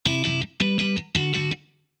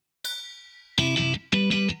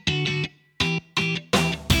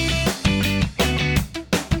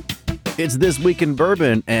It's This Week in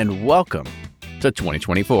Bourbon, and welcome to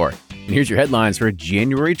 2024. And here's your headlines for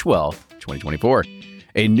January 12th, 2024.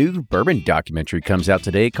 A new bourbon documentary comes out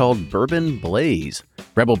today called Bourbon Blaze.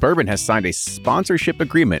 Rebel Bourbon has signed a sponsorship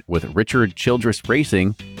agreement with Richard Childress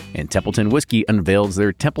Racing, and Templeton Whiskey unveils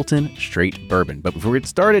their Templeton Straight Bourbon. But before we get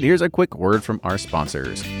started, here's a quick word from our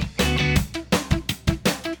sponsors.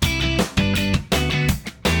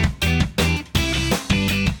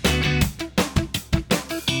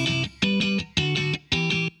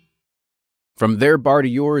 From their bar to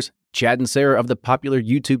yours, Chad and Sarah of the popular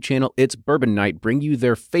YouTube channel It's Bourbon Night bring you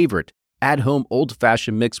their favorite at-home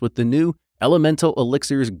old-fashioned mix with the new Elemental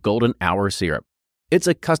Elixirs Golden Hour Syrup. It's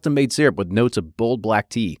a custom-made syrup with notes of bold black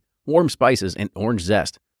tea, warm spices, and orange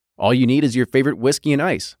zest. All you need is your favorite whiskey and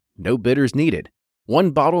ice. No bitters needed.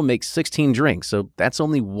 One bottle makes 16 drinks, so that's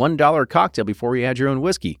only $1 a cocktail before you add your own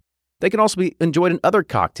whiskey. They can also be enjoyed in other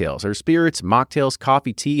cocktails or spirits, mocktails,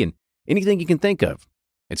 coffee, tea, and anything you can think of.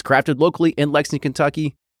 It's crafted locally in Lexington,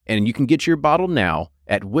 Kentucky, and you can get your bottle now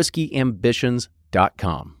at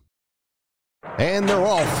whiskeyambitions.com. And they're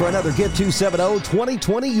off for another Get 270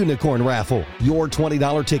 2020 Unicorn Raffle. Your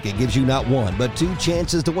 $20 ticket gives you not one, but two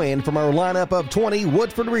chances to win from our lineup of 20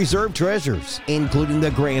 Woodford Reserve treasures, including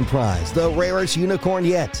the grand prize, the rarest unicorn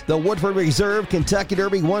yet, the Woodford Reserve Kentucky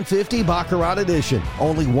Derby 150 Baccarat Edition.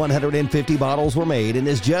 Only 150 bottles were made and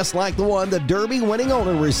is just like the one the Derby winning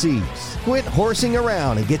owner receives. Quit horsing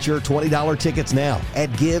around and get your $20 tickets now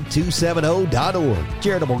at give270.org.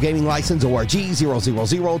 Charitable Gaming License ORG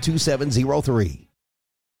 0002703.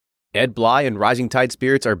 Ed Bly and Rising Tide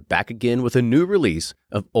Spirits are back again with a new release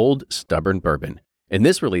of Old Stubborn Bourbon. And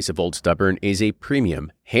this release of Old Stubborn is a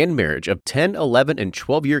premium hand marriage of 10, 11, and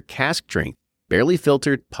 12-year cask strength, barely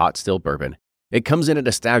filtered pot still bourbon. It comes in at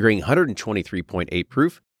a staggering 123.8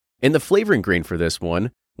 proof. And the flavoring grain for this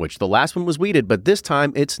one, which the last one was wheated, but this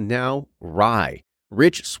time it's now rye.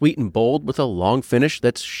 Rich, sweet, and bold with a long finish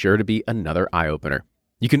that's sure to be another eye-opener.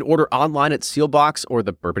 You can order online at Sealbox or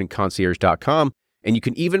thebourbonconcierge.com, and you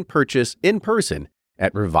can even purchase in person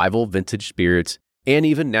at Revival Vintage Spirits, and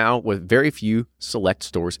even now with very few select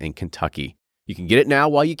stores in Kentucky. You can get it now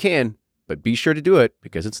while you can, but be sure to do it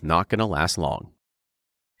because it's not going to last long.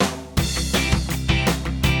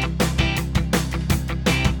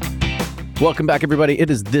 Welcome back, everybody.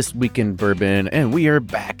 It is This Week in Bourbon, and we are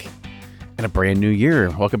back in a brand new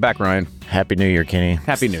year. Welcome back, Ryan. Happy New Year, Kenny.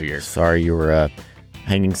 Happy New Year. Sorry you were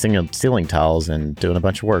hanging ceiling tiles and doing a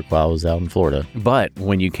bunch of work while I was out in Florida. But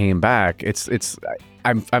when you came back,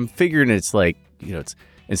 I'm figuring it's like, you know, it's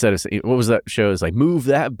instead of, what was that show? It's like, move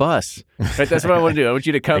that bus. Right? That's what I want to do. I want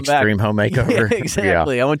you to come back. Extreme home makeover. Yeah,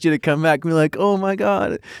 exactly. Yeah. I want you to come back and be like, oh my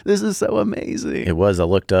God, this is so amazing. It was. I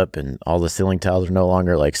looked up and all the ceiling tiles are no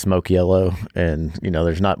longer like smoke yellow and, you know,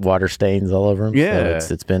 there's not water stains all over them. Yeah.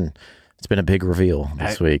 So it's been a big reveal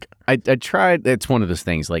this week. I tried. It's one of those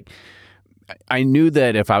things like, I knew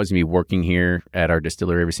that if I was going to be working here at our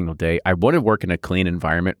distillery every single day, I wanted to work in a clean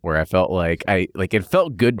environment where I felt like it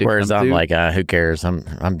felt good to Whereas come I'm to. like, who cares?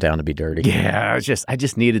 I'm down to be dirty. Yeah, I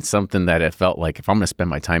just needed something that it felt like if I'm going to spend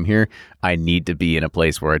my time here, I need to be in a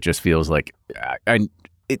place where it just feels like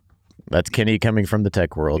That's Kenny coming from the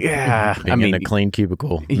tech world. Yeah. Being in a clean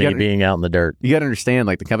cubicle, being out in the dirt. You got to understand,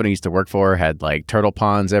 like the company I used to work for had like turtle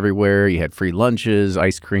ponds everywhere. You had free lunches,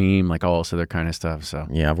 ice cream, like all this other kind of stuff. So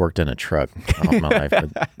yeah, I've worked in a truck all my life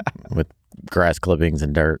with grass clippings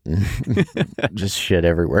and dirt and just shit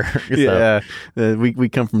everywhere. So, yeah, we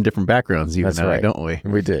come from different backgrounds, even though, right. Don't we?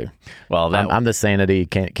 We do. Well, I'm the sanity.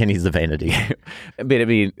 Kenny's the vanity.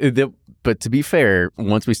 But to be fair,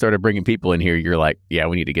 once we started bringing people in here, you're like, yeah,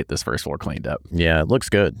 we need to get this first floor cleaned up. Yeah, it looks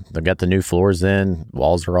good. They've got the new floors in.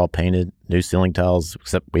 Walls are all painted. New ceiling tiles,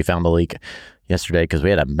 except we found a leak yesterday because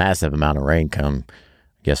we had a massive amount of rain come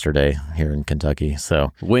yesterday here in Kentucky.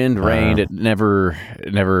 So wind, rain, it never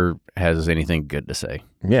has anything good to say.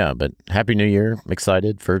 Yeah, but Happy New Year. I'm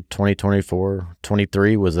excited for 2024.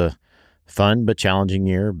 23 was a fun but challenging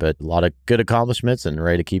year, but a lot of good accomplishments and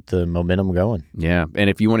ready to keep the momentum going. Yeah, and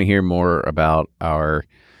if you want to hear more about our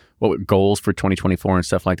goals for 2024 and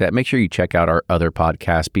stuff like that, make sure you check out our other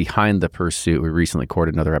podcast, Behind the Pursuit. We recently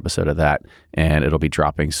recorded another episode of that, and it'll be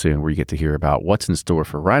dropping soon where you get to hear about what's in store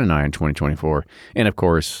for Ryan and I in 2024. And of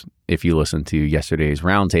course, if you listen to yesterday's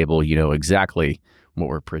roundtable, you know exactly what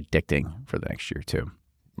we're predicting for the next year too.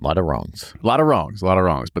 A lot of wrongs. A lot of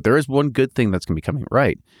wrongs. But there is one good thing that's going to be coming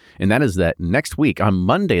right. And that is that next week on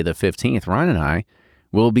Monday the 15th, Ryan and I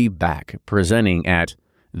will be back presenting at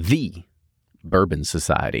the Bourbon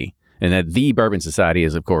Society. And that the Bourbon Society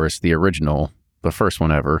is, of course, the original, the first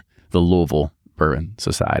one ever, the Louisville Bourbon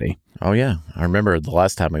Society. Oh, yeah. I remember the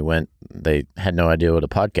last time we went, they had no idea what a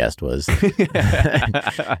podcast was.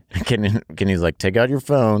 Kenny's like, take out your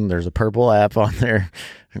phone. There's a purple app on there.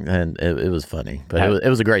 And it was funny. But it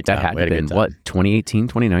was a great time. That had we had been, a good time. what, 2018,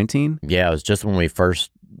 2019? Yeah, it was just when we first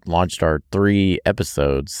launched our 3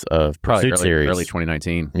 episodes of Pursuit series. Early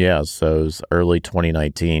 2019. Yeah, so it was early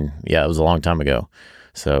 2019. Yeah, it was a long time ago.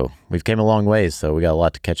 So we've came a long ways, so we got a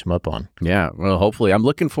lot to catch them up on. Yeah, well, hopefully. I'm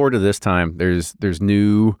looking forward to this time. There's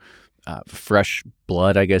new, fresh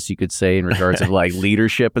blood, I guess you could say, in regards of like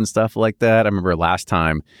leadership and stuff like that. I remember last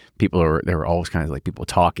time there were always kind of like people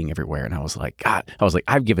talking everywhere, and I was like,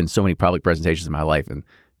 I've given so many public presentations in my life, and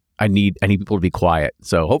I need people to be quiet.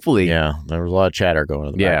 So hopefully, yeah, there was a lot of chatter going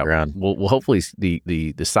in the background. Well, hopefully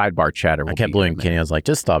the sidebar chatter. I kept blaming Kenny. I was like,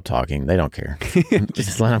 just stop talking. They don't care.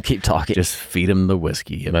 Just let them keep talking. Just feed them the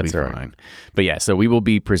whiskey. That's be right. Fine. But yeah, so we will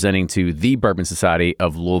be presenting to the Bourbon Society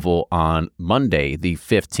of Louisville on Monday, the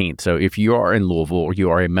 15th. So if you are in Louisville or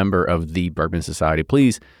you are a member of the Bourbon Society,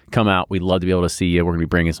 please come out. We'd love to be able to see you. We're going to be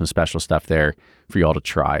bringing some special stuff there for you all to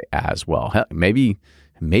try as well. Hell, maybe.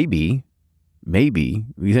 You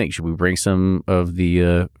think, should we bring some of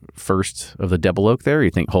the first of the Double Oak there? Or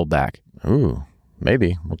you think hold back? Ooh,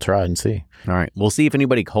 maybe. We'll try and see. All right. We'll see if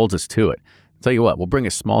anybody holds us to it. Tell you what, we'll bring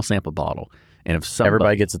a small sample bottle. And if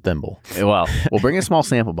everybody gets a thimble. Well, we'll bring a small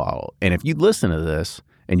sample bottle. And if you listen to this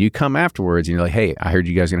and you come afterwards and you're like, hey, I heard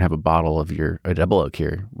you guys are going to have a bottle of a Double Oak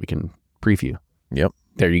here. We can preview. Yep.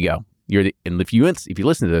 There you go. And if you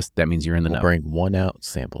listen to this, that means you're in the know. Bring 1 out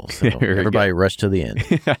sample. So everybody rush to the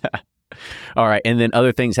end. All right. And then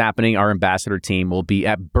other things happening. Our ambassador team will be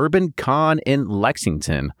at Bourbon Con in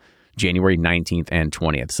Lexington, January 19th and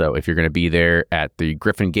 20th. So if you're going to be there at the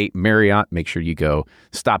Griffin Gate Marriott, make sure you go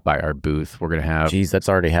stop by our booth. We're going to have... Geez, that's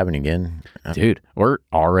already happening again. Dude, we're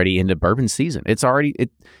already into bourbon season.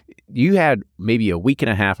 You had maybe a week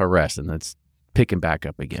and a half of rest, and that's picking back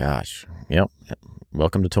up again. Gosh. Yep.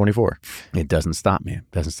 Welcome to 24. It doesn't stop, man.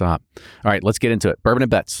 It doesn't stop. All right, let's get into it. Bourbon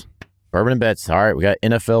and Bets. Bourbon and Bets. All right, we got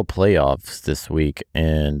NFL playoffs this week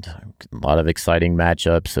and a lot of exciting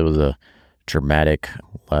matchups. It was a dramatic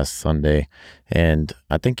last Sunday. And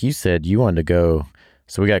I think you said you wanted to go.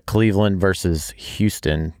 So we got Cleveland versus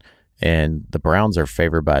Houston, and the Browns are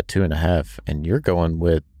favored by 2.5. And you're going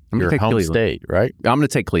with your home state, right? I'm going to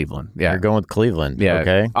take Cleveland. Yeah. You're going with Cleveland. Yeah.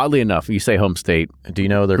 Okay. Oddly enough, you say home state. Do you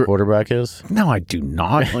know who their quarterback is? No, I do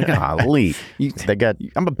not. Like, golly.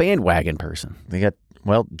 I'm a bandwagon person.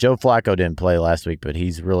 Well, Joe Flacco didn't play last week, but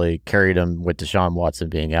he's really carried them with Deshaun Watson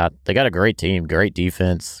being out. They got a great team, great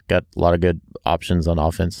defense, got a lot of good options on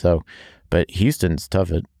offense. So, but Houston's tough.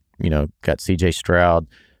 Got CJ Stroud.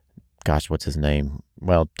 Gosh, what's his name?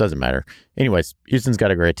 Well, doesn't matter. Anyways, Houston's got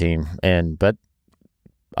a great team, but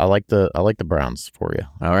I like the Browns for you.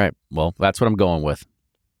 All right. Well, that's what I'm going with.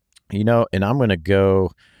 And I'm going to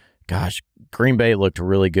go. Gosh, Green Bay looked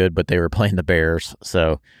really good, but they were playing the Bears.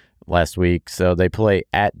 So. Last week. So they play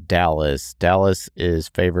at Dallas. Dallas is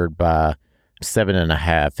favored by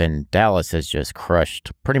 7.5, and Dallas has just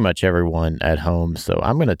crushed pretty much everyone at home. So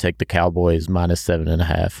I'm going to take the Cowboys minus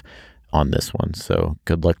 7.5 on this one. So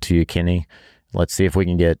good luck to you, Kenny. Let's see if we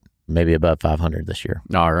can get maybe above 500 this year.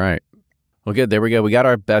 All right. Well, good. There we go. We got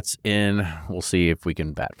our bets in. We'll see if we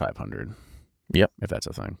can bat 500. Yep. If that's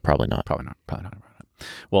a thing. Probably not.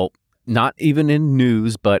 Well, not even in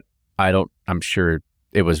news, but I'm sure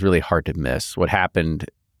it was really hard to miss what happened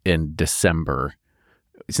in December,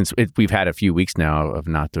 since we've had a few weeks now of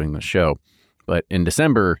not doing the show. But in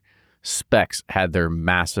December, Specs had their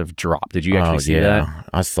massive drop. Did you actually see that?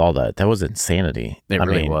 I saw that. That was insanity. It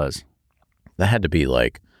really was. That had to be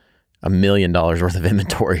like $1 million worth of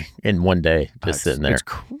inventory in one day just sitting there. It's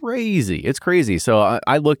crazy. It's crazy. So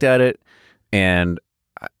I looked at it, and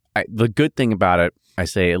the good thing about it, I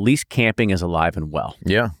say at least camping is alive and well.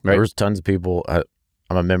 Yeah. Right? There was tons of people.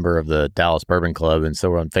 I'm a member of the Dallas Bourbon Club, and so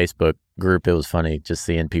we're on Facebook group. It was funny just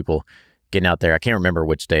seeing people getting out there. I can't remember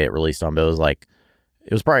which day it released on, but it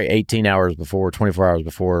was probably 18 hours before, 24 hours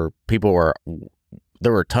before.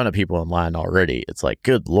 There were a ton of people in line already. It's like,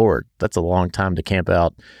 good Lord, that's a long time to camp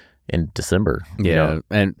out in December. Yeah,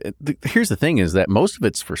 and here's the thing is that most of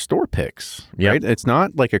it's for store picks, right? It's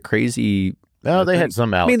not like a crazy... No, they had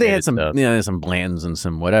some they had some stuff. Some Blands and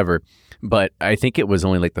some whatever. But I think it was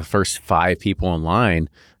only like the first 5 people in line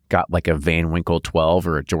got like a Van Winkle 12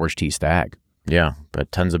 or a George T. Stagg. Yeah,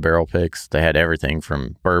 but tons of barrel picks. They had everything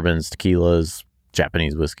from bourbons, tequilas,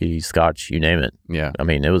 Japanese whiskey, scotch, you name it. Yeah. I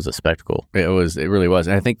mean, it was a spectacle. It really was.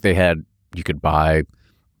 And I think you could buy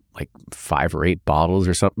like 5 or 8 bottles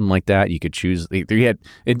or something like that. You could choose.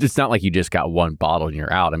 It's not like you just got one bottle and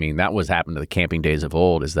you're out. I mean, that was happened to the camping days of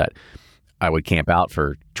old, is that I would camp out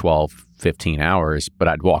for 12, 15 hours, but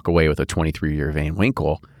I'd walk away with a 23-year Van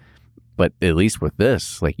Winkle. But at least with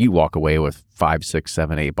this, like you walk away with 5, 6,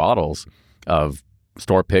 7, 8 bottles of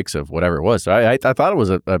store picks of whatever it was. So I thought it was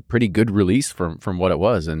a pretty good release from what it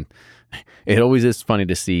was. And it always is funny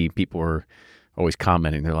to see people were always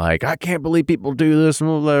commenting. They're like, I can't believe people do this.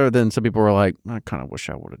 And then some people were like, I kind of wish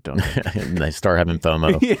I would have done it. And they start having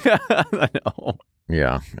FOMO. Yeah, I know.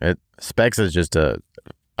 Yeah. Specs is just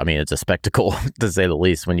it's a spectacle to say the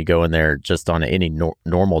least when you go in there just on any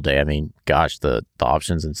normal day. I mean, gosh, the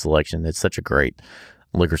options and selection, it's such a great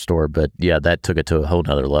liquor store. But yeah, that took it to a whole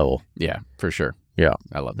nother level. Yeah, for sure. Yeah.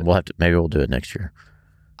 I love it. Maybe we'll do it next year.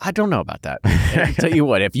 I don't know about that. I'll tell you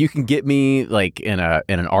what, if you can get me like in an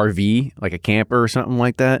RV, like a camper or something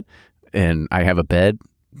like that, and I have a bed,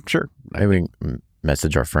 sure. Maybe we can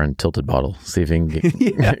message our friend Tilted Bottle, see if he can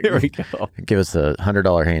there we go. Give us a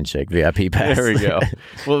 $100 handshake VIP pass. There we go.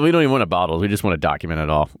 Well, we don't even want a bottle. We just want to document it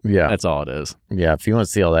all. Yeah. That's all it is. Yeah. If you want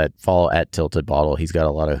to see all that, follow at Tilted Bottle. He's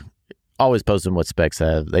got always posting what specs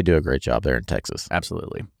have. They do a great job there in Texas.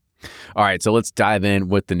 Absolutely. All right, so let's dive in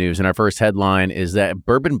with the news. And our first headline is that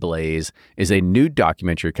Bourbon Blaze is a new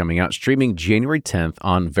documentary coming out streaming January 10th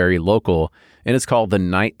on Very Local, and it's called The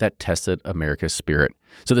Night That Tested America's Spirit.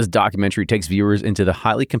 So this documentary takes viewers into the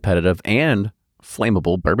highly competitive and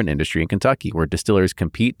flammable bourbon industry in Kentucky, where distillers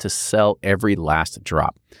compete to sell every last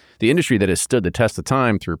drop. The industry that has stood the test of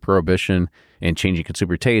time through prohibition and changing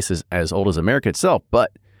consumer tastes is as old as America itself.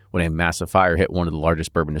 But when a massive fire hit one of the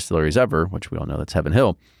largest bourbon distilleries ever, which we all know that's Heaven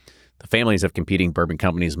Hill, the families of competing bourbon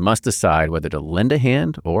companies must decide whether to lend a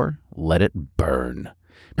hand or let it burn.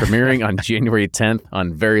 Premiering on January 10th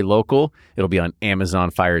on Very Local. It'll be on Amazon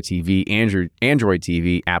Fire TV, Android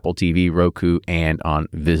TV, Apple TV, Roku, and on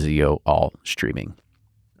Vizio, all streaming.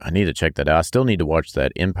 I need to check that out. I still need to watch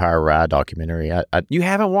that Empire Rye documentary. You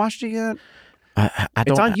haven't watched it yet?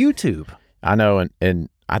 It's on YouTube. I know, and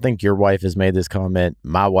I think your wife has made this comment.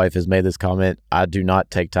 My wife has made this comment. I do not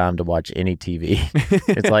take time to watch any TV.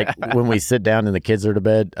 It's like when we sit down and the kids are to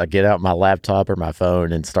bed, I get out my laptop or my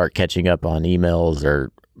phone and start catching up on emails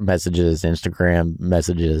or messages, Instagram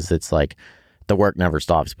messages. It's like the work never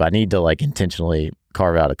stops, but I need to like intentionally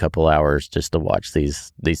carve out a couple hours just to watch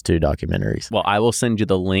these two documentaries. Well, I will send you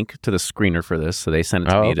the link to the screener for this. So they sent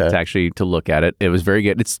it to me to look at it. It was very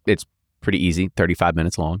good. It's pretty easy, 35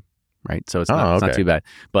 minutes long. Right. So it's not too bad.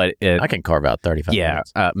 But I can carve out 35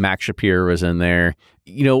 minutes. Max Shapiro was in there.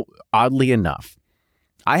 You know, oddly enough,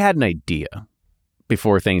 I had an idea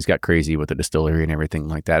before things got crazy with the distillery and everything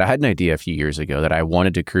like that. I had an idea a few years ago that I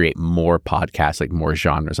wanted to create more podcasts, like more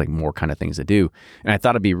genres, like more kind of things to do. And I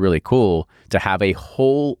thought it'd be really cool to have a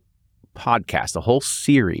whole podcast, a whole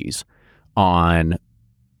series on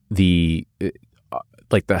the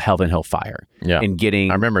like the Heaven Hill fire. Yeah. And getting...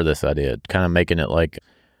 I remember this idea, kind of making it like...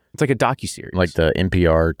 It's like a docuseries. Like the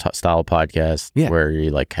NPR style podcast where you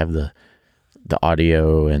like have the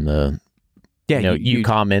audio and the you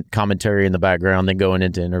commentary in the background, then going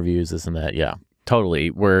into interviews, this and that. Yeah. Totally.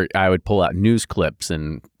 Where I would pull out news clips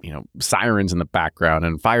and, sirens in the background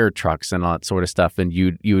and fire trucks and all that sort of stuff. And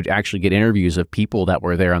you would actually get interviews of people that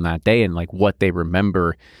were there on that day and like what they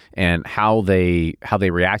remember and how they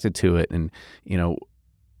reacted to it. And,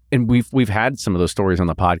 and we've had some of those stories on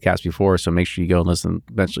the podcast before, so make sure you go and listen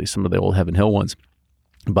eventually some of the old Heaven Hill ones.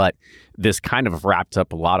 But this kind of wrapped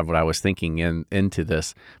up a lot of what I was thinking into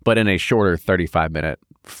this, but in a shorter 35-minute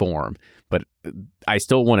form. But I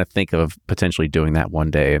still want to think of potentially doing that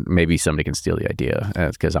one day, and maybe somebody can steal the idea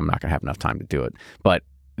because I'm not going to have enough time to do it. But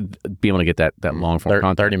be able to get that long form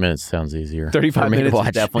content. 30 minutes sounds easier. 35 minutes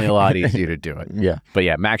is definitely a lot easier to do it. Yeah. But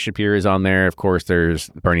yeah, Max Shapiro is on there. Of course, there's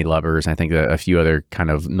Bernie Lovers. I think a few other kind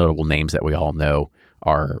of notable names that we all know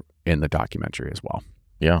are in the documentary as well.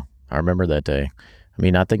 Yeah. I remember that day. I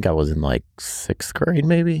mean, I think I was in like 6th grade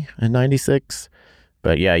maybe in 96.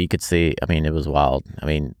 But yeah, you could see, I mean, it was wild. I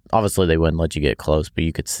mean, obviously they wouldn't let you get close, but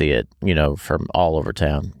you could see it, from all over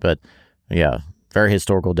town. But yeah, very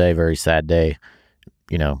historical day, very sad day.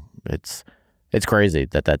 It's crazy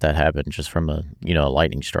that happened just from a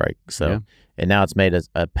lightning strike. So, And now it's made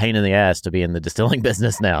a pain in the ass to be in the distilling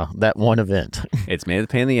business now, that one event. It's made a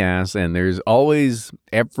pain in the ass. And there's always,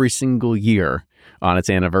 every single year on its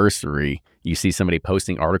anniversary, you see somebody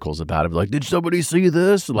posting articles about it. Like, did somebody see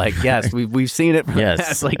this? Like, yes, we've seen it for the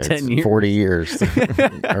past 10 years. 40 years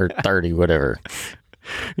or 30, whatever.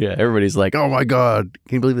 Yeah, everybody's like, oh my God,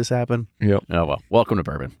 can you believe this happened? Yep. Oh, well, welcome to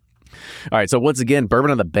Bourbon. All right, so once again, Bourbon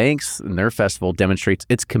on the Banks and their festival demonstrates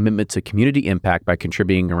its commitment to community impact by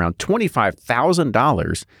contributing around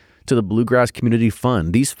 $25,000 to the Bluegrass Community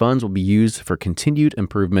Fund. These funds will be used for continued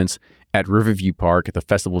improvements at Riverview Park at the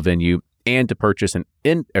festival venue and to purchase an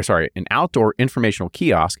outdoor informational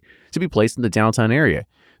kiosk to be placed in the downtown area.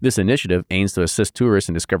 This initiative aims to assist tourists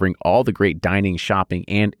in discovering all the great dining, shopping,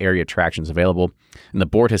 and area attractions available. And the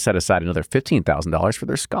board has set aside another $15,000 for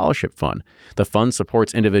their scholarship fund. The fund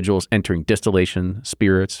supports individuals entering distillation,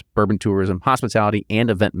 spirits, bourbon tourism, hospitality, and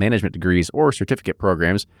event management degrees or certificate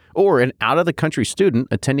programs, or an out-of-the-country student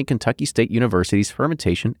attending Kentucky State University's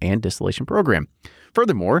fermentation and distillation program.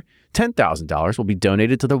 Furthermore, $10,000 will be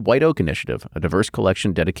donated to the White Oak Initiative, a diverse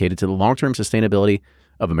collection dedicated to the long-term sustainability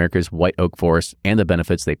of America's white oak forests and the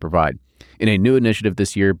benefits they provide. In a new initiative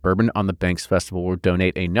this year, Bourbon on the Banks Festival will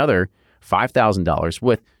donate another $5,000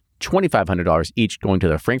 with $2,500 each going to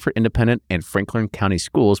the Frankfort Independent and Franklin County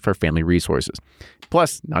Schools for family resources.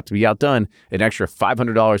 Plus, not to be outdone, an extra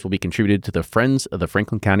 $500 will be contributed to the Friends of the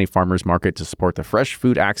Franklin County Farmers Market to support the fresh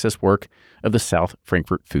food access work of the South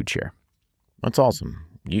Frankfort Food Share. That's awesome.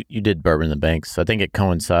 You did Bourbon on the Banks. I think it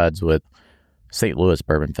coincides with St. Louis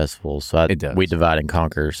Bourbon Festival. So we divide and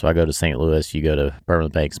conquer. So I go to St. Louis, you go to Bourbon on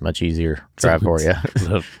the Banks. Much easier drive for you.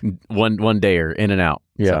 one day or in and out,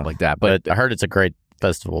 something like that. But I heard it's a great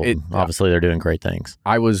festival. Obviously, they're doing great things.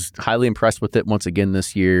 I was highly impressed with it once again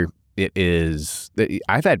this year. It is.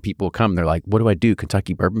 I've had people come. They're like, "What do I do?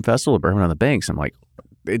 Kentucky Bourbon Festival or Bourbon on the Banks?" I'm like,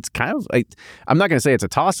 it's kind of like, I'm not going to say it's a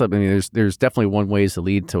toss-up. I mean, there's definitely one ways to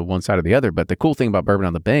lead to one side or the other. But the cool thing about Bourbon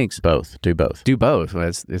on the Banks, do both.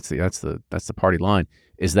 That's the party line.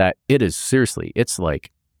 Is that it is seriously, it's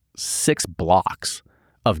like 6 blocks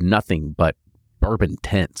of nothing but bourbon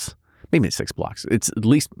tents. Maybe it's 6 blocks. It's at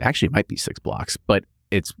least, actually it might be 6 blocks, but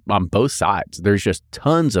it's on both sides. There's just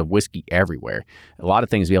tons of whiskey everywhere. A lot of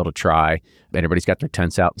things to be able to try. Everybody's got their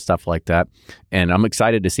tents out and stuff like that. And I'm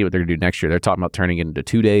excited to see what they're going to do next year. They're talking about turning it into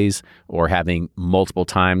 2 days or having multiple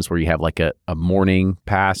times where you have like a morning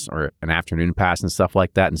pass or an afternoon pass and stuff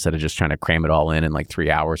like that instead of just trying to cram it all in like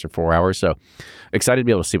 3 hours or 4 hours. So excited to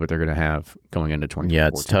be able to see what they're going to have going into 2024. Yeah,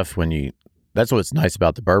 it's tough when that's what's nice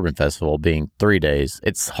about the Bourbon Festival being 3 days.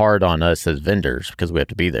 It's hard on us as vendors because we have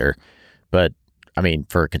to be there. But I mean,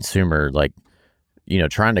 for a consumer, like,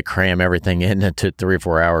 trying to cram everything into 3 or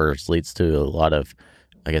 4 hours leads to a lot of,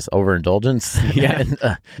 I guess, overindulgence. Yeah.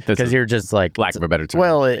 Because you're just like, lack of a better term.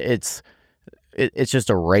 Well, it's just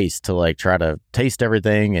a race to like try to taste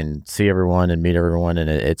everything and see everyone and meet everyone. And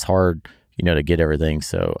it's hard, to get everything.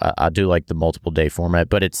 So I do like the multiple day format,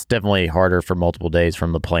 but it's definitely harder for multiple days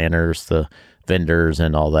from the planners, the vendors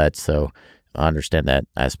and all that. So I understand that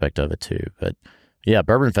aspect of it too. But yeah,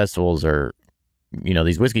 bourbon festivals are,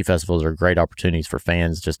 these whiskey festivals are great opportunities for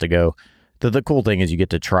fans just to go. The cool thing is you get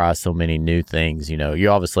to try so many new things. You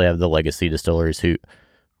obviously have the legacy distilleries who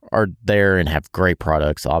are there and have great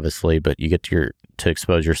products, obviously, but you get to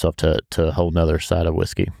expose yourself to a whole nother side of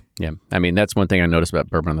whiskey. Yeah. I mean, that's one thing I noticed about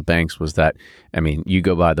Bourbon on the Banks was that, I mean, you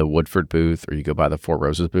go by the Woodford booth or you go by the Four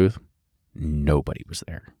Roses booth, nobody was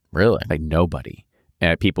there. Really? Like nobody.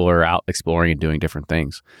 People are out exploring and doing different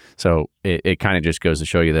things. So it kind of just goes to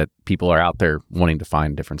show you that people are out there wanting to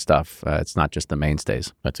find different stuff. It's not just the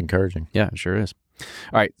mainstays. That's encouraging. Yeah, it sure is.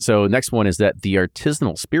 All right. So next one is that the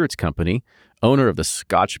Artisanal Spirits Company, owner of the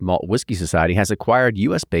Scotch Malt Whiskey Society, has acquired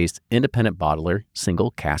U.S.-based independent bottler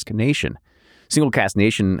Single Cask Nation. Single Cask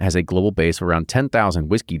Nation has a global base of around 10,000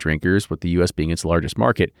 whiskey drinkers, with the U.S. being its largest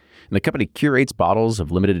market. And the company curates bottles of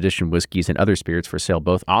limited edition whiskeys and other spirits for sale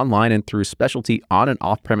both online and through specialty on- and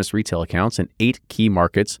off-premise retail accounts in 8 key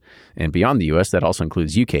markets. And beyond the U.S., that also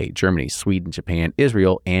includes UK, Germany, Sweden, Japan,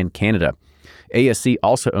 Israel, and Canada. ASC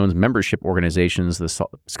also owns membership organizations, the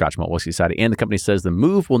Scotch Malt Whiskey Society, and the company says the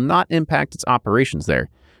move will not impact its operations there.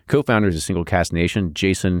 Co-founders of Single Cask Nation,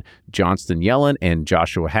 Jason Johnston-Yellen and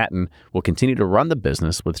Joshua Hatton, will continue to run the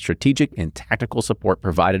business with strategic and tactical support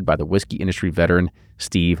provided by the whiskey industry veteran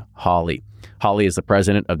Steve Hawley. Hawley is the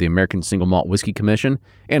president of the American Single Malt Whiskey Commission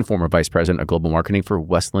and former vice president of global marketing for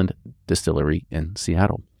Westland Distillery in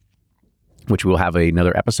Seattle, which we'll have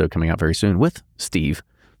another episode coming out very soon with Steve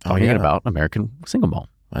talking about American Single Malt.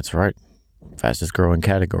 That's right. Fastest growing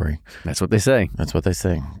category. That's what they say.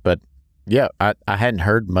 But yeah, I hadn't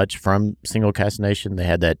heard much from Single Cask Nation. They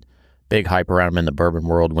had that big hype around them in the bourbon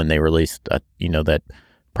world when they released, that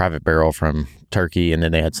private barrel from Turkey, and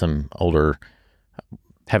then they had some older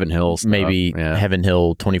Heaven Hill stuff. Maybe Heaven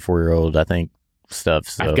Hill 24-year-old, I think, stuff.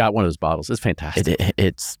 So I've got one of those bottles. It's fantastic.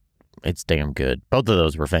 It's damn good. Both of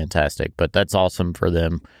those were fantastic, but that's awesome for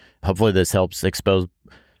them. Hopefully this helps expose,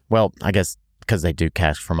 well, I guess because they do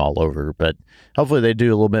cask from all over, but hopefully they do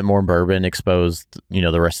a little bit more bourbon, expose,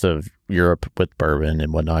 the rest of Europe with bourbon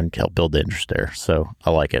and whatnot, and help build the interest there. So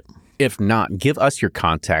I like it. If not, give us your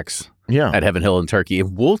contacts at Heaven Hill in Turkey,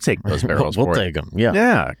 and we'll take those barrels We'll take them. Yeah.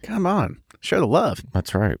 Yeah, come on. Share the love.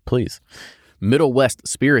 That's right. Please. Middle West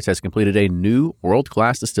Spirits has completed a new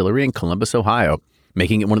world-class distillery in Columbus, Ohio,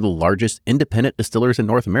 making it one of the largest independent distillers in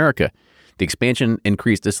North America. The expansion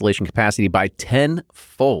increased distillation capacity by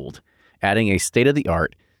tenfold, adding a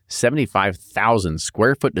state-of-the-art 75,000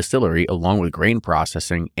 square foot distillery along with grain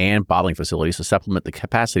processing and bottling facilities to supplement the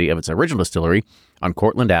capacity of its original distillery on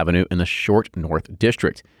Cortlandt Avenue in the Short North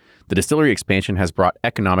District. The distillery expansion has brought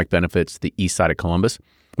economic benefits to the east side of Columbus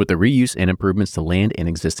with the reuse and improvements to land and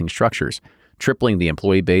existing structures, tripling the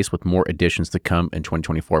employee base with more additions to come in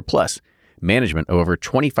 2024 plus, management of over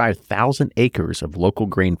 25,000 acres of local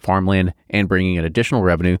grain farmland and bringing an additional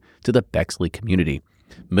revenue to the Bexley community.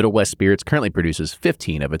 Middle West Spirits currently produces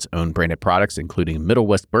 15 of its own branded products, including Middle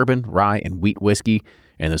West Bourbon, Rye, and Wheat Whiskey,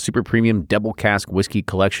 and the super premium Double Cask Whiskey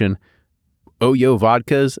Collection, Oyo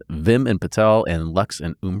Vodkas, Vim and Patel, and Lux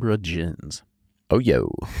and Umbra Gins.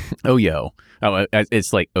 Oyo. Oyo. Oh,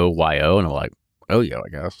 it's like O-Y-O, and I'm like, Oyo, I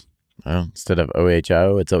guess. Oh, instead of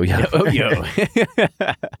O-H-I-O, it's Oyo.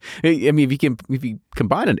 Oyo. I mean, if you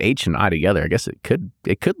combine an H and I together, I guess it could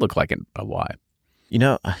look like a Y. You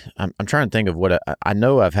know, I'm trying to think of what I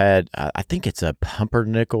know I've had. I think it's a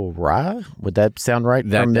pumpernickel rye. Would that sound right?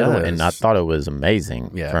 That does. And I thought it was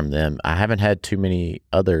amazing from them. I haven't had too many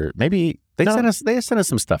other. Maybe they sent us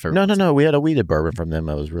some stuff. No. We had a wheated bourbon from them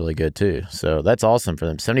that was really good too. So that's awesome for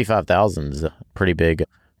them. 75,000 is a pretty big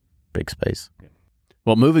space.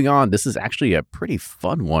 Well, moving on. This is actually a pretty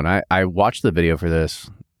fun one. I watched the video for this.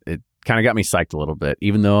 It kind of got me psyched a little bit,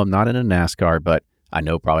 even though I'm not in a NASCAR, but I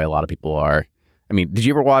know probably a lot of people are. I mean, did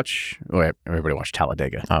you ever watch? Everybody watched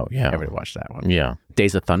Talladega. Oh, yeah. Everybody watched that one. Yeah.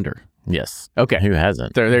 Days of Thunder. Yes. Okay. Who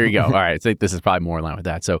hasn't? There you go. All right. So this is probably more in line with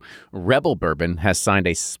that. So Rebel Bourbon has signed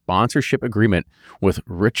a sponsorship agreement with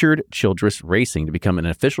Richard Childress Racing to become an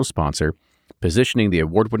official sponsor, positioning the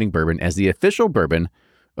award-winning bourbon as the official bourbon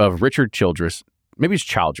of Richard Childress. Maybe it's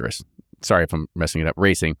Childress. Sorry if I'm messing it up.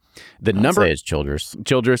 Racing. I'd say it's Childress.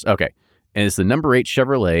 Childress. Okay. And it's the number 8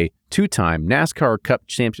 Chevrolet, 2-time NASCAR Cup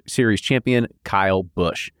Series champion, Kyle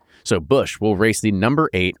Busch. So Busch will race the number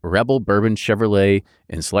 8 Rebel Bourbon Chevrolet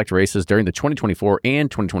in select races during the 2024 and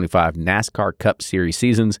 2025 NASCAR Cup Series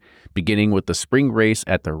seasons, beginning with the spring race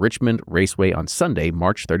at the Richmond Raceway on Sunday,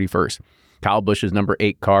 March 31st. Kyle Busch's number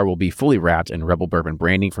 8 car will be fully wrapped in Rebel Bourbon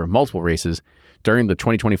branding for multiple races during the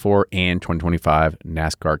 2024 and 2025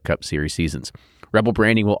 NASCAR Cup Series seasons. Rebel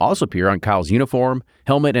branding will also appear on Kyle's uniform,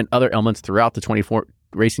 helmet, and other elements throughout the 24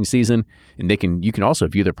 racing season. And you can also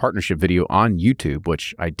view their partnership video on YouTube,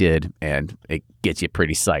 which I did, and it gets you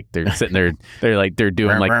pretty psyched. They're sitting there, they're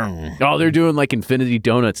doing like Infinity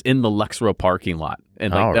Donuts in the Luxro parking lot.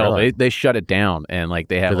 And really? they shut it down, and like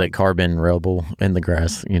they have like carbon rebel in the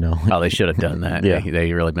grass, you know. Oh, they should have done that. Yeah.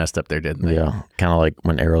 They really messed up there, didn't they? Yeah, kind of like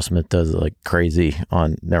when Aerosmith does it like crazy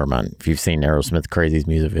on. Never mind. If you've seen Aerosmith Crazy's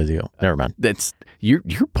music video, never mind. You're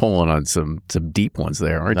pulling on some deep ones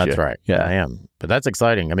there, aren't you? That's right. Yeah, I am. But that's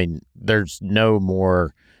exciting. I mean, there's no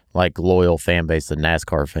more like loyal fan base than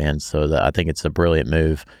NASCAR fans, so I think it's a brilliant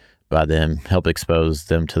move by them. Help expose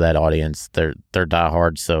them to that audience. They're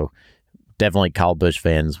diehard, so. Definitely Kyle Busch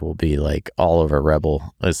fans will be like all over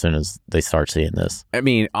Rebel as soon as they start seeing this. I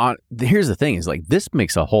mean, here's the thing is like this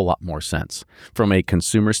makes a whole lot more sense from a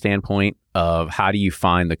consumer standpoint of how do you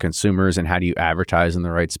find the consumers and how do you advertise in the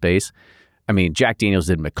right space. I mean, Jack Daniels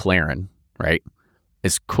did McLaren, right?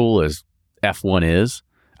 As cool as F1 is,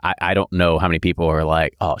 I don't know how many people are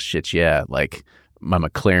like, oh shit, yeah, like my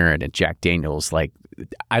McLaren and Jack Daniels, like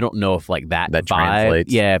I don't know if like that vibe,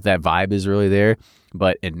 translates. Yeah, if that vibe is really there.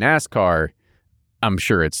 But in NASCAR, I'm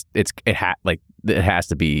sure it has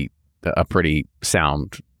to be a pretty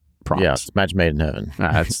sound prompt. Yeah, it's match made in heaven.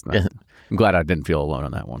 I'm glad I didn't feel alone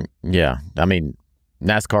on that one. Yeah, I mean,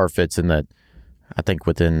 NASCAR fits in that. I think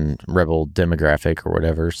within Rebel demographic or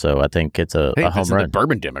whatever. So I think it's a home run. The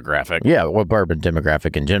bourbon demographic. Yeah, well, bourbon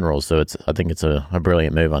demographic in general. So I think it's a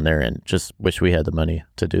brilliant move on their end. Just wish we had the money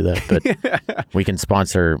to do that. But we can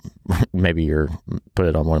sponsor, maybe put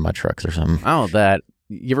it on one of my trucks or something. Oh,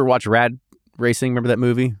 you ever watch Rad Racing? Remember that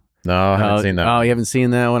movie? No, I haven't seen that. Oh, you haven't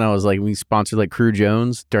seen that one? I was like, we sponsored like Crew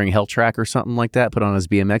Jones during Hell Track or something like that, put on his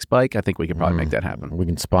BMX bike. I think we could probably make that happen. We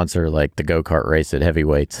can sponsor like the go-kart race at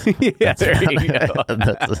heavyweights. Yeah, there you go.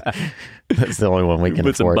 That's the only one we can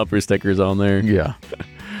put afford. Some bumper stickers on there. Yeah.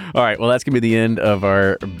 All right, well, that's going to be the end of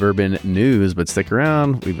our bourbon news, but stick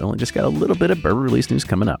around. We've only just got a little bit of bourbon release news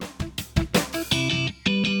coming up.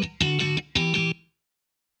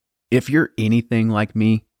 If you're anything like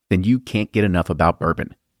me, then you can't get enough about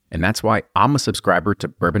bourbon. And that's why I'm a subscriber to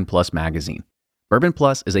Bourbon Plus magazine. Bourbon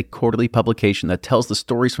Plus is a quarterly publication that tells the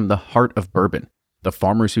stories from the heart of bourbon, the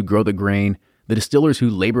farmers who grow the grain, the distillers who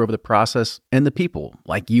labor over the process, and the people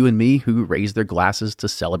like you and me who raise their glasses to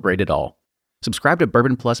celebrate it all. Subscribe to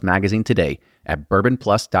Bourbon Plus magazine today at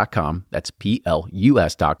bourbonplus.com, that's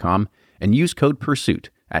PLUS.com, and use code PURSUIT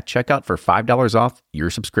at checkout for $5 off your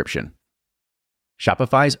subscription.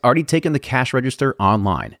 Shopify's already taken the cash register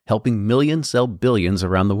online, helping millions sell billions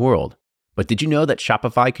around the world. But did you know that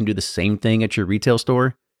Shopify can do the same thing at your retail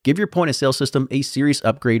store? Give your point-of-sale system a serious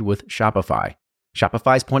upgrade with Shopify.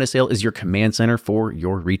 Shopify's point-of-sale is your command center for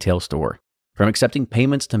your retail store. From accepting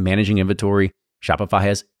payments to managing inventory, Shopify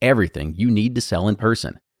has everything you need to sell in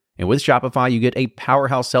person. And with Shopify, you get a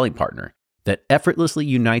powerhouse selling partner that effortlessly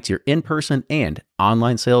unites your in-person and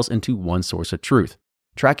online sales into one source of truth.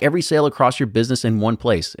 Track every sale across your business in one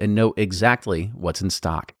place and know exactly what's in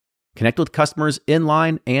stock. Connect with customers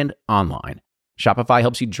in-line and online. Shopify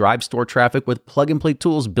helps you drive store traffic with plug-and-play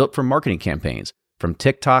tools built for marketing campaigns, from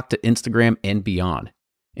TikTok to Instagram and beyond.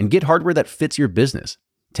 And get hardware that fits your business.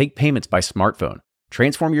 Take payments by smartphone.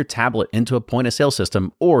 Transform your tablet into a point-of-sale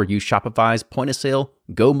system or use Shopify's point-of-sale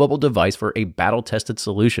Go mobile device for a battle-tested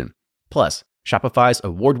solution. Plus, Shopify's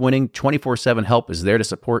award-winning 24/7 help is there to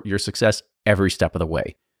support your success every step of the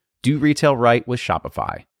way. Do retail right with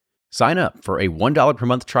Shopify. Sign up for a $1 per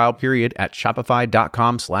month trial period at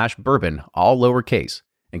shopify.com/bourbon, all lowercase,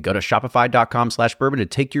 and go to shopify.com/bourbon to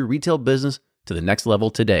take your retail business to the next level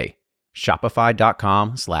today.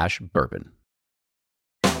 Shopify.com/bourbon.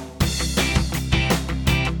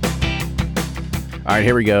 All right,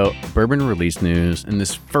 here we go. Bourbon release news. And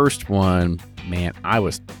this first one, man, I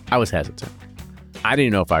was hesitant. I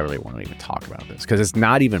didn't know if I really wanted to even talk about this because it's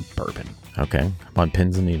not even bourbon. Okay. I'm on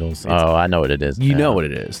pins and needles. I know what it is. You know what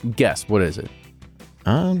it is. Guess, what is it?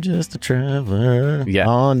 I'm just a traveler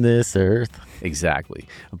on this earth. Exactly.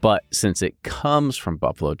 But since it comes from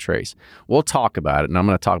Buffalo Trace, we'll talk about it. And I'm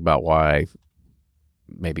going to talk about why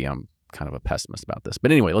maybe I'm kind of a pessimist about this.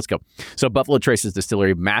 But anyway, let's go. So Buffalo Trace's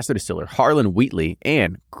distillery, master distiller Harlan Wheatley,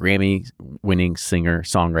 and Grammy-winning singer,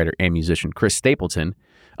 songwriter, and musician Chris Stapleton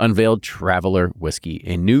unveiled Traveler Whiskey,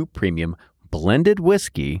 a new premium blended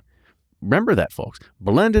whiskey. Remember that, folks.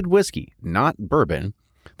 Blended whiskey, not bourbon,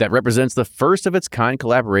 that represents the first of its kind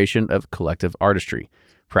collaboration of collective artistry.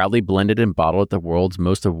 Proudly blended and bottled at the world's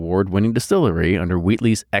most award-winning distillery under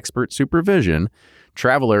Wheatley's expert supervision,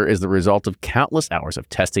 Traveler is the result of countless hours of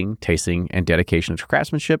testing, tasting, and dedication to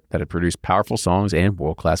craftsmanship that have produced powerful songs and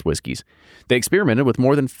world-class whiskeys. They experimented with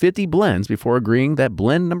more than 50 blends before agreeing that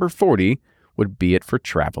blend number 40 would be it for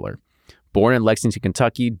Traveler. Born in Lexington,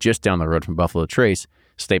 Kentucky, just down the road from Buffalo Trace,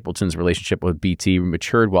 Stapleton's relationship with BT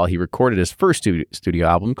matured while he recorded his first studio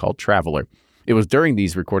album called Traveler. It was during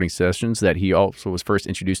these recording sessions that he also was first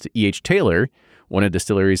introduced to E.H. Taylor, one of the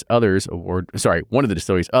distillery's other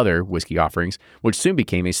whiskey offerings, which soon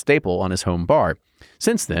became a staple on his home bar.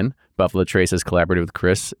 Since then, Buffalo Trace has collaborated with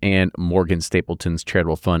Chris and Morgan Stapleton's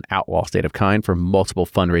charitable fund Outlaw State of Kind for multiple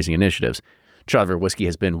fundraising initiatives. Traveler whiskey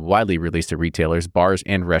has been widely released to retailers, bars,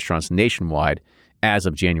 and restaurants nationwide as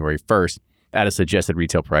of January 1st at a suggested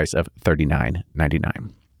retail price of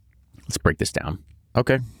 $39.99. Let's break this down.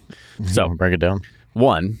 Okay. So break it down.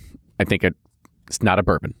 One, I think it's not a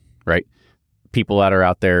bourbon, right? People that are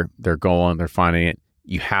out there, they're finding it.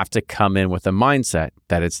 You have to come in with a mindset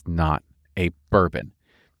that it's not a bourbon.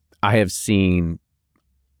 I have seen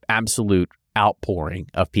absolute outpouring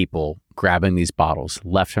of people grabbing these bottles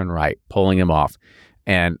left and right, pulling them off.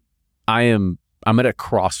 And I'm at a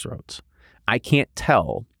crossroads. I can't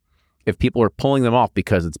tell if people are pulling them off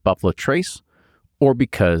because it's Buffalo Trace or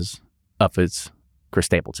because of its Chris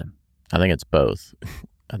Stapleton. I think it's both.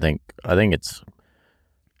 I think it's.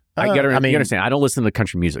 You understand. I don't listen to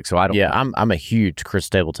country music, so I don't. Yeah, I'm a huge Chris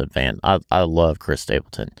Stapleton fan. I love Chris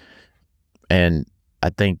Stapleton, and I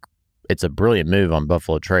think it's a brilliant move on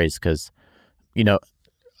Buffalo Trace because,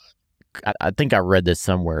 I think I read this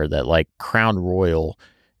somewhere that like Crown Royal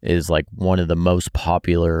is like one of the most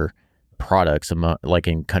popular products like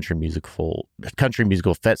in country music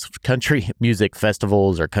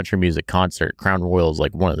festivals or country music concert. Crown Royal is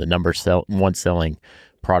like one of the one selling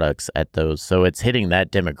products at those, so it's hitting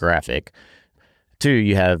that demographic. Two,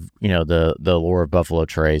 you have the lore of Buffalo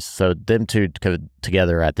Trace, so them two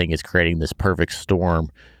together, I think, is creating this perfect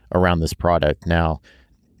storm around this product. Now,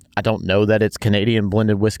 I don't know that it's Canadian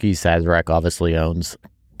blended whiskey. Sazerac obviously owns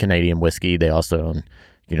Canadian whiskey. They also own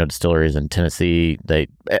distilleries in Tennessee, they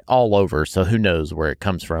all over. So who knows where it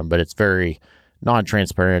comes from, but it's very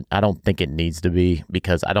non-transparent. I don't think it needs to be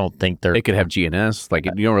because I don't think it could have GNS. Like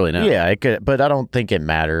you don't really know. Yeah, it could, but I don't think it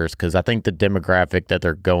matters because I think the demographic that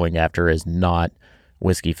they're going after is not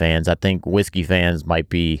whiskey fans. I think whiskey fans might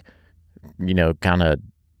be, kind of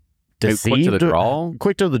deceived. Quick to the draw?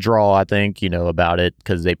 Quick to the draw, I think, about it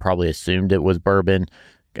because they probably assumed it was bourbon.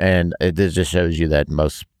 And it just shows you that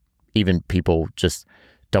even people just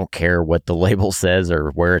don't care what the label says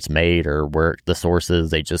or where it's made or where the source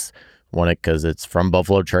is. They just want it because it's from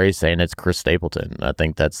Buffalo Trace and it's Chris Stapleton. I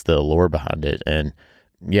think that's the allure behind it. And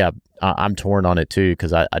yeah, I'm torn on it too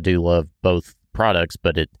because I do love both products,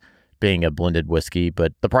 but it being a blended whiskey,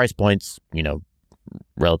 but the price point's,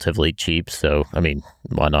 relatively cheap. So, I mean,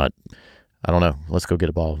 why not? I don't know. Let's go get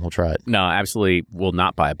a bottle. We'll try it. No, absolutely will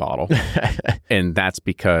not buy a bottle. And that's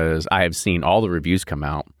because I have seen all the reviews come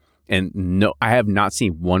out. And no, I have not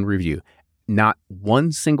seen one review, not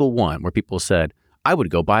one single one where people said, I would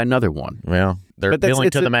go buy another one. Well, they're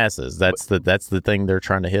appealing to the masses. That's the thing they're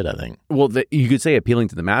trying to hit, I think. Well, you could say appealing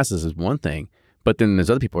to the masses is one thing, but then there's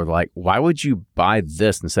other people who are like, why would you buy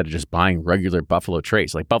this instead of just buying regular Buffalo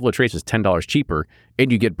Trace? Like Buffalo Trace is $10 cheaper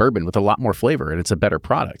and you get bourbon with a lot more flavor and it's a better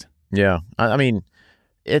product. Yeah. I mean,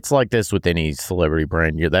 it's like this with any celebrity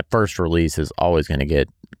brand. That first release is always going to get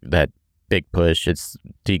that big push.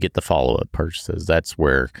 Do you get the follow-up purchases? That's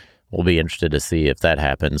where we'll be interested to see if that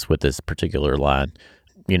happens with this particular line.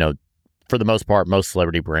 For the most part, most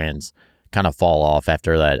celebrity brands kind of fall off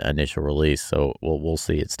after that initial release. So we'll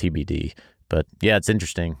see. It's TBD. But yeah, it's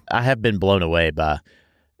interesting. I have been blown away by.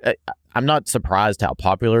 I'm not surprised how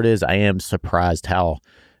popular it is. I am surprised how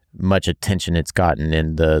much attention it's gotten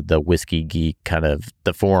in the whiskey geek kind of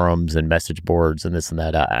the forums and message boards and this and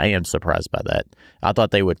that. I am surprised by that. I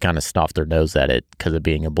thought they would kind of snuff their nose at it because of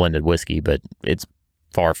being a blended whiskey, but it's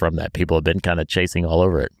far from that. People have been kind of chasing all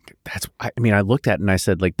over it. I looked at it and I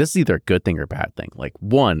said, like, this is either a good thing or a bad thing. Like,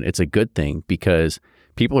 one, it's a good thing because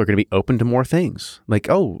people are going to be open to more things. Like,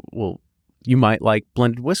 oh, well, you might like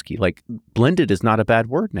blended whiskey. Like, blended is not a bad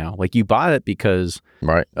word now. Like, you buy it because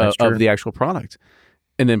of the actual product.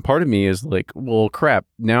 And then part of me is like, well, crap,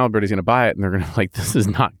 now everybody's going to buy it and they're going to like, this is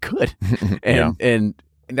not good. And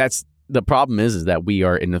that's the problem is that we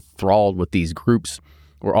are enthralled with these groups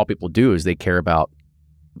where all people do is they care about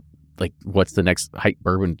like, what's the next hype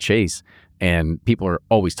bourbon chase? And people are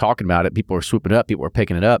always talking about it. People are swooping up. People are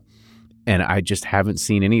picking it up. And I just haven't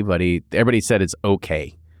seen everybody said it's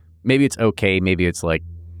okay. Maybe it's okay. Maybe it's like,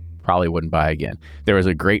 probably wouldn't buy again. There was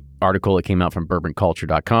a great article that came out from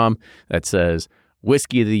bourbonculture.com that says,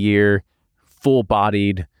 Whiskey of the Year,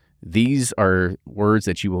 full-bodied. These are words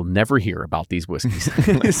that you will never hear about these whiskeys.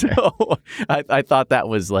 So I thought that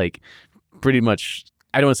was like pretty much,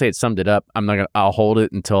 I don't want to say it summed it up. I'll hold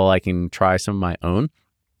it until I can try some of my own.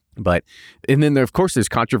 And then of course there's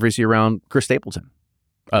controversy around Chris Stapleton.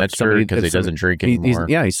 That's true because he doesn't drink anymore.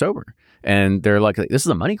 He's sober. And they're like, this is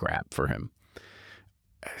a money grab for him.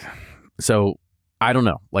 So I don't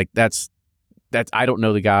know. Like that's I don't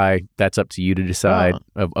know the guy. That's up to you to decide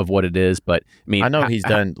of what it is. But I mean, I know he's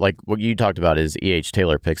done like what you talked about is E.H.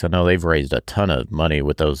 Taylor picks. I know they've raised a ton of money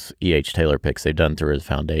with those E.H. Taylor picks they've done through his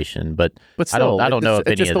foundation. But still, I don't know if it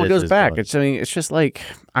any just of all this goes back. It's just like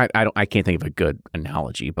I can't think of a good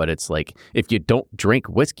analogy, but it's like if you don't drink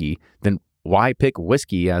whiskey, then why pick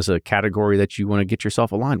whiskey as a category that you want to get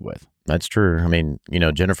yourself aligned with? That's true. I mean,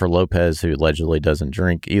 Jennifer Lopez, who allegedly doesn't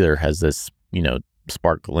drink either, has this,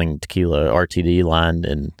 sparkling tequila RTD line.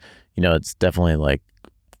 And, it's definitely like,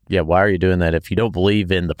 yeah, why are you doing that? If you don't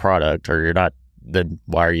believe in the product or you're not, then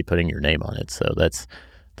why are you putting your name on it? So that's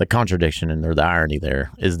the contradiction and the irony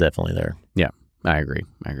there is definitely there. Yeah, I agree.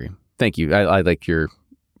 Thank you. I like your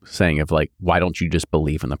saying of like, why don't you just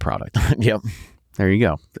believe in the product? Yep. There you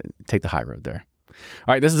go. Take the high road there.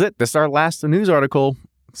 All right, this is it. This is our last news article.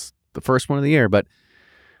 It's the first one of the year, but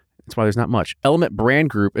that's why there's not much. Element Brand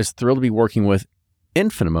Group is thrilled to be working with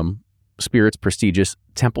Infinitum Spirits' prestigious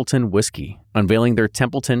Templeton whiskey, unveiling their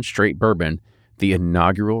Templeton Straight Bourbon, the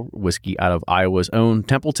inaugural whiskey out of Iowa's own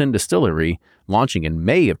Templeton Distillery, launching in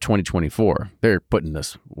May of 2024. They're putting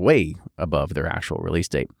this way above their actual release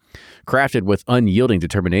date. Crafted with unyielding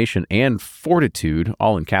determination and fortitude,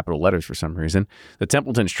 all in capital letters for some reason, the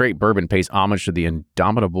Templeton Straight Bourbon pays homage to the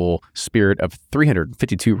indomitable spirit of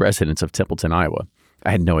 352 residents of Templeton, Iowa.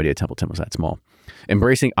 I had no idea Templeton was that small.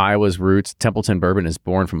 Embracing Iowa's roots, Templeton Bourbon is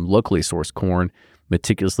born from locally sourced corn,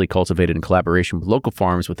 meticulously cultivated in collaboration with local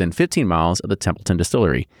farms within 15 miles of the Templeton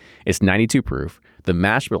Distillery. It's 92 proof. The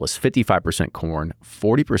mash bill is 55% corn,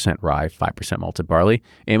 40% rye, 5% malted barley,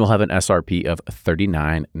 and will have an SRP of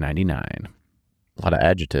 $39.99. A lot of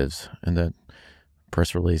adjectives in the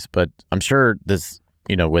press release, but I'm sure this,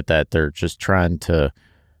 with that, they're just trying to,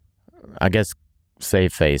 I guess,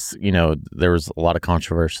 save face. There was a lot of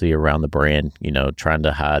controversy around the brand, trying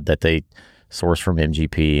to hide that they sourced from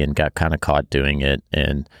MGP and got kind of caught doing it.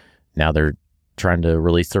 And now they're trying to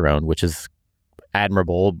release their own, which is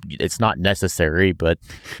admirable. It's not necessary, but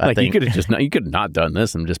I think you could have not done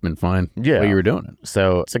this and just been fine. Yeah, while you were doing it.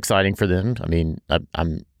 So it's exciting for them. I mean,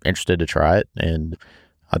 I'm interested to try it, and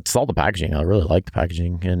I saw the packaging. I really like the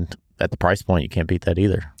packaging, and at the price point, you can't beat that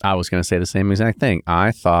either. I was going to say the same exact thing.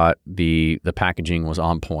 I thought the packaging was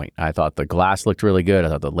on point. I thought the glass looked really good. I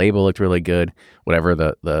thought the label looked really good. Whatever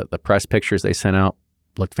the press pictures they sent out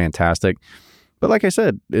looked fantastic. But like I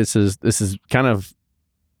said, this is kind of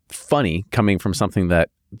funny coming from something that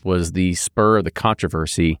was the spur of the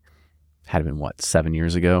controversy. Had been 7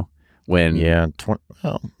 years ago when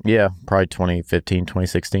probably 2015,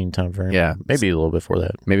 2016 time frame. Yeah, maybe a little before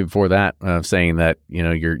that. Maybe before that, saying that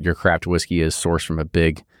your craft whiskey is sourced from a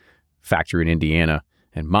big factory in Indiana,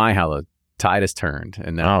 and how the tide has turned,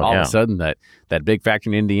 and then all of a sudden that big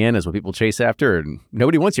factory in Indiana is what people chase after, and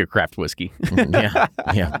nobody wants your craft whiskey.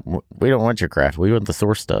 yeah, we don't want your craft. We want the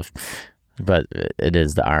source stuff. But it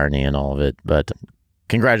is the irony in all of it. But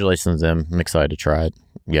congratulations to them. I'm excited to try it.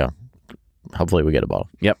 Yeah. Hopefully we get a bottle.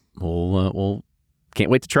 Yep. We'll can't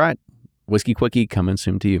wait to try it. Whiskey Quickie coming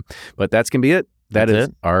soon to you. But that's going to be it. That's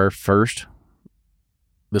it. Our first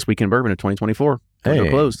This Week in Bourbon of 2024. Hey.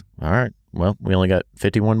 Closed. All right. Well, we only got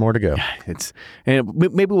 51 more to go. And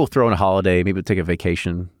maybe we'll throw in a holiday. Maybe we'll take a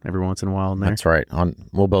vacation every once in a while in there. That's right.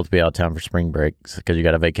 We'll both be out of town for spring break because you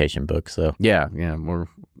got a vacation book. So yeah.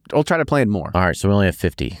 We'll try to plan more. All right. So we only have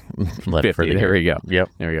 50 left 50, for the year. There we go. Yep.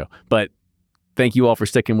 There we go. But thank you all for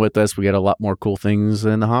sticking with us. We got a lot more cool things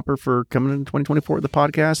in the hopper for coming in 2024 with the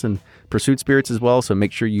podcast and Pursuit Spirits as well. So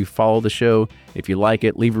make sure you follow the show. If you like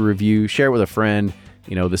it, leave a review, share it with a friend.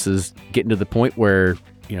 This is getting to the point where,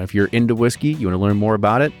 if you're into whiskey, you want to learn more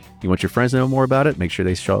about it, you want your friends to know more about it, make sure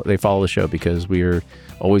they follow the show, because we are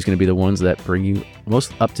always going to be the ones that bring you the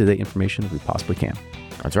most up-to-date information that we possibly can.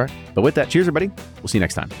 That's right. But with that, cheers, everybody. We'll see you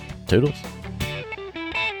next time. Toodles.